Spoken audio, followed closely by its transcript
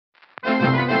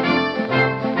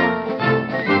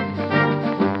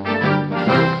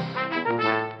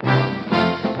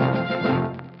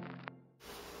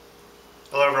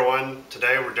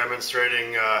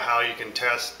demonstrating how you can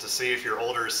test to see if your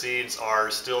older seeds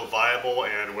are still viable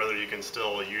and whether you can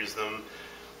still use them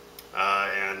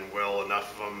and will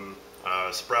enough of them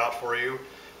sprout for you.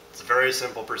 It's a very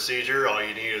simple procedure. All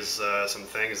you need is some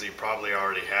things that you probably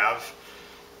already have.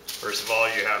 First of all,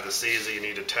 you have the seeds that you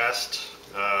need to test.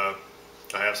 I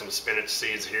have some spinach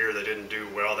seeds here that didn't do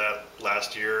well that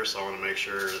last year, so I want to make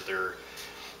sure that they're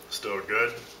still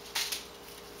good.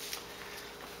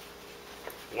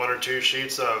 1 or 2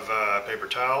 sheets of paper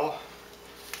towel,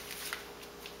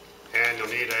 and you'll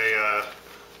need a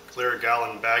clear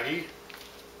gallon baggie,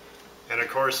 and of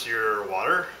course your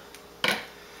water.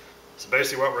 So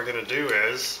basically what we're going to do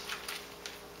is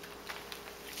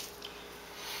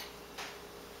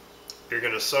you're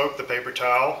going to soak the paper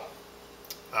towel,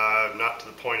 not to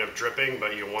the point of dripping,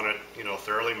 but you want it,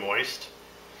 thoroughly moist.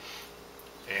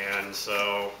 And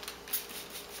so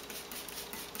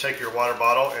take your water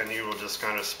bottle and you will just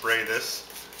kind of spray this.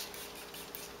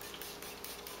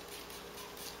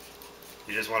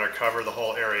 You just want to cover the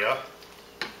whole area.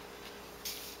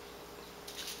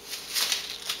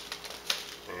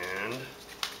 And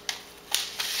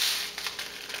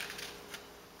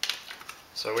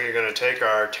so we're going to take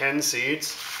our 10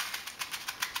 seeds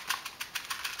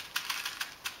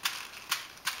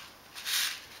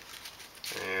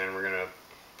and we're going to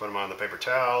put them on the paper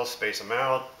towel, space them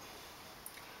out.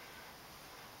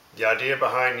 The idea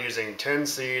behind using 10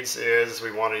 seeds is we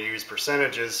want to use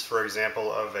percentages, for example,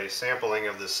 of a sampling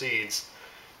of the seeds.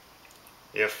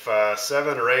 If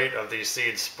 7 or 8 of these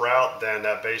seeds sprout, then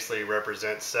that basically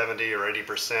represents 70 or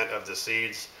 80% of the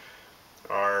seeds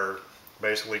are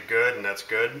basically good, and that's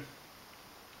good.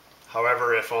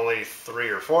 However, if only 3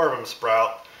 or 4 of them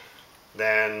sprout,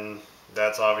 then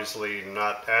that's obviously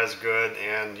not as good,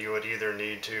 and you would either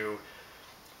need to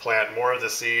plant more of the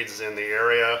seeds in the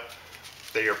area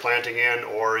that you're planting in,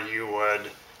 or you would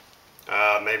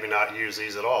maybe not use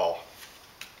these at all.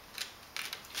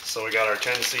 So we got our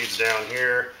 10 seeds down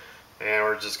here, and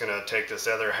we're just going to take this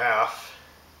other half,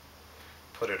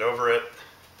 put it over it.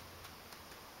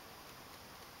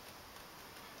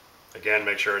 Again,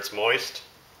 make sure it's moist.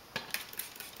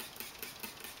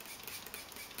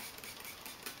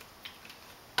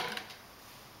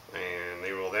 And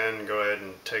we will then go ahead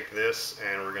and take this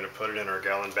and we're going to put it in our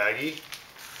gallon baggie.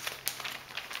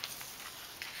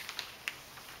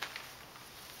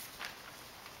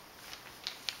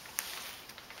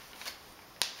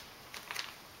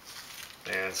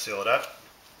 And seal it up.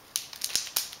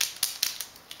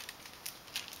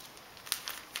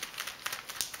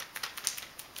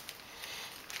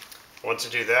 Once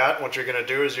you do that, what you're going to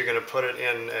do is you're going to put it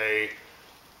in a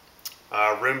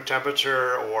room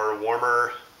temperature or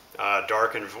warmer,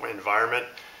 dark environment.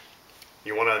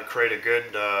 You want to create a good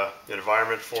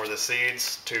environment for the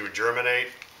seeds to germinate.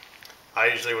 I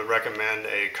usually would recommend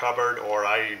a cupboard, or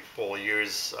I will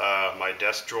use my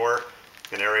desk drawer,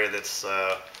 an area that's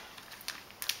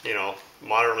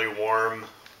moderately warm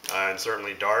and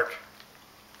certainly dark.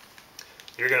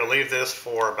 You're going to leave this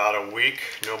for about a week,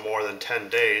 no more than 10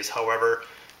 days. However,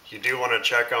 you do want to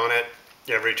check on it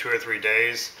every 2 or 3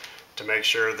 days to make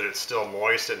sure that it's still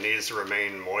moist. It needs to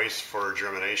remain moist for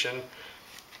germination.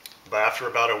 But after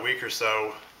about a week or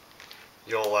so,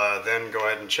 you'll then go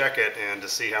ahead and check it and to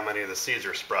see how many of the seeds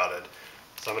are sprouted.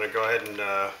 So I'm going to go ahead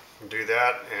and do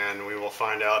that, and we will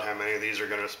find out how many of these are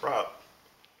going to sprout.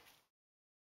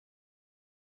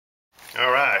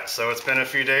 Alright, so it's been a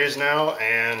few days now,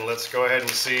 and let's go ahead and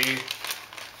see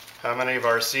how many of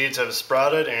our seeds have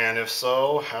sprouted, and if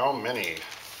so, how many.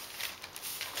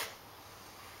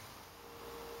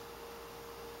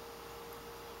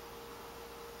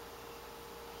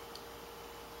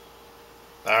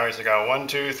 Alright, so I got 1,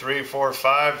 2, 3, 4,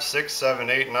 5, 6, 7,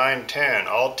 8, 9, 10.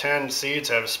 All 10 seeds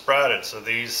have sprouted, so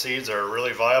these seeds are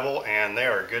really viable and they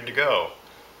are good to go.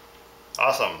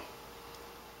 Awesome.